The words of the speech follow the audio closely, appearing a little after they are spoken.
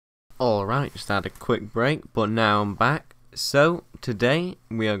Alright, just had a quick break, but now I'm back. So, today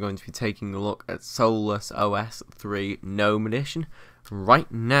we are going to be taking a look at Solus OS 3 Gnome Edition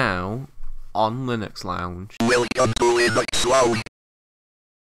right now on Linux Lounge. Welcome to Linux Lounge.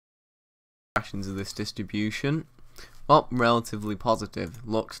 Impressions of this distribution? Well, relatively positive.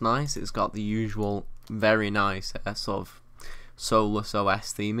 Looks nice, it's got the usual very nice sort of Solus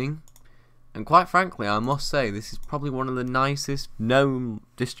OS theming. And quite frankly, I must say, this is probably one of the nicest GNOME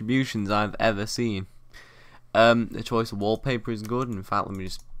distributions I've ever seen. The choice of wallpaper is good. In fact, let me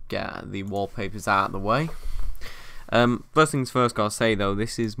just get the wallpapers out of the way. First things first, gotta say though,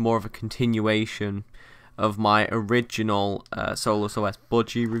 this is more of a continuation of my original Solus OS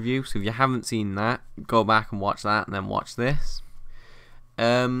Budgie review. So if you haven't seen that, go back and watch that, and then watch this.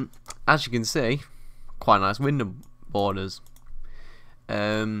 As you can see, quite nice window borders.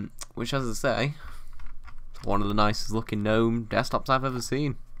 Which, as I say, is one of the nicest looking GNOME desktops I've ever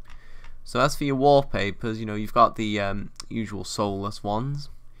seen. So as for your wallpapers, you know, you've got the usual Solus ones,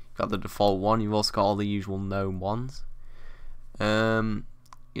 you've got the default one, you've also got all the usual GNOME ones. You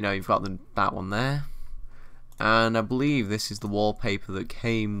know, you've got that one there, and I believe this is the wallpaper that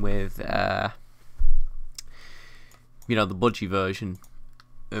came with, you know, the budgie version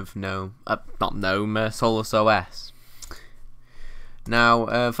of GNOME, not GNOME, Solus OS.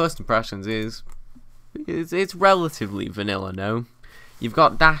 Now, first impressions is it's relatively vanilla GNOME. You've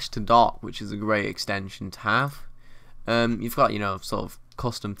got Dash to Dock, which is a great extension to have. You've got, you know, sort of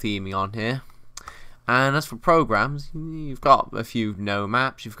custom theming on here. And as for programs, you've got a few GNOME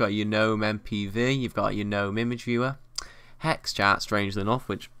apps. You've got your GNOME MPV, you've got your GNOME Image Viewer, HexChat, strangely enough,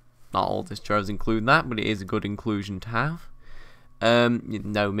 which not all distros include that, but it is a good inclusion to have.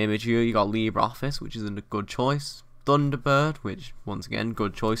 GNOME Image Viewer, you've got LibreOffice, which is a good choice. Thunderbird, which once again,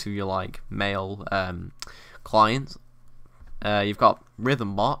 good choice if you like mail clients. You've got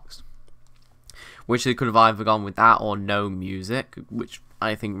Rhythmbox, which they could have either gone with that or GNOME Music, which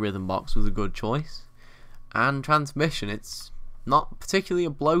I think Rhythmbox was a good choice. And Transmission, it's not particularly a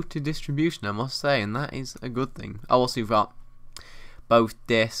bloated distribution, I must say, and that is a good thing. Also, you've got both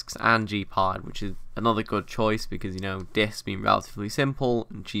disks and gparted, which is another good choice because, you know, disks being relatively simple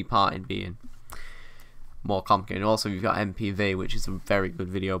and gparted being more complicated. Also, you've got MPV, which is a very good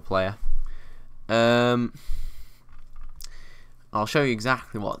video player. I'll show you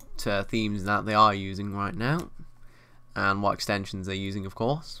exactly what themes that they are using right now, and what extensions they're using, of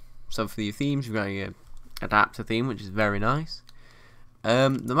course. So for your themes, you've got your adapter theme, which is very nice.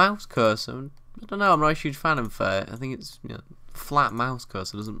 The mouse cursor, I don't know, I'm not a huge fan of I think it's, you know, flat mouse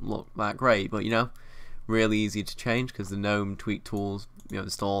cursor doesn't look that great, but, you know, really easy to change because the GNOME tweak tools, you know,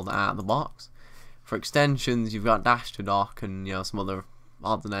 installed out of the box. For extensions, you've got Dash to Dock and, you know, some other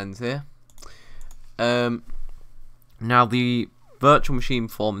odds and ends here. Now the virtual machine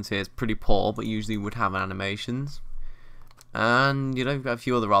performance here is pretty poor, but usually would have animations. And, you know, you've got a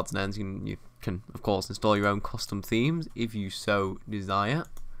few other odds and ends. You can of course install your own custom themes if you so desire.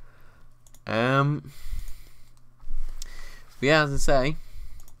 But yeah, as I say,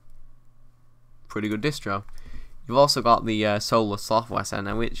 pretty good distro. You've also got the Solus software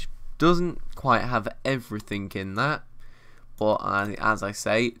center, which doesn't quite have everything in that, but as I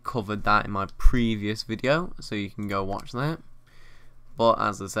say, covered that in my previous video, so you can go watch that. But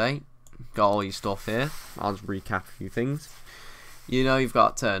as I say, got all your stuff here. I'll just recap a few things. You know, you've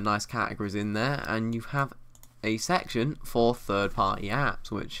got nice categories in there, and you have a section for third-party apps,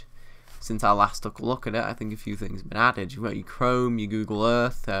 which, since I last took a look at it, I think a few things have been added. You've got your Chrome, your Google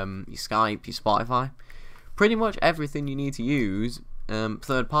Earth, your Skype, your Spotify. Pretty much everything you need to use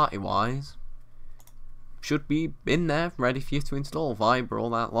third party wise should be in there ready for you to install. Viber, all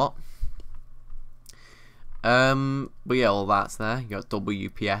that lot. But yeah, all that's there. You got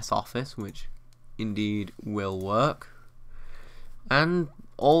WPS Office, which indeed will work. And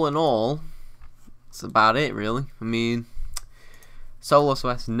all in all, that's about it really. I mean, Solus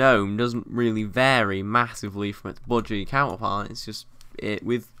OS GNOME doesn't really vary massively from its budgie counterpart. It's just it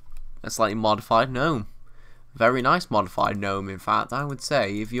with a slightly modified GNOME. Very nice modified GNOME, in fact. I would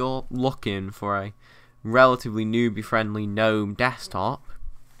say if you're looking for a relatively newbie friendly GNOME desktop,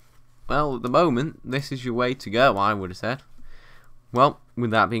 well, at the moment this is your way to go, I would have said. Well,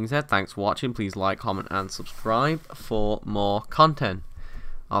 with that being said, thanks for watching. Please like, comment and subscribe for more content.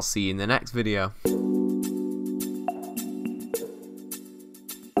 I'll see you in the next video.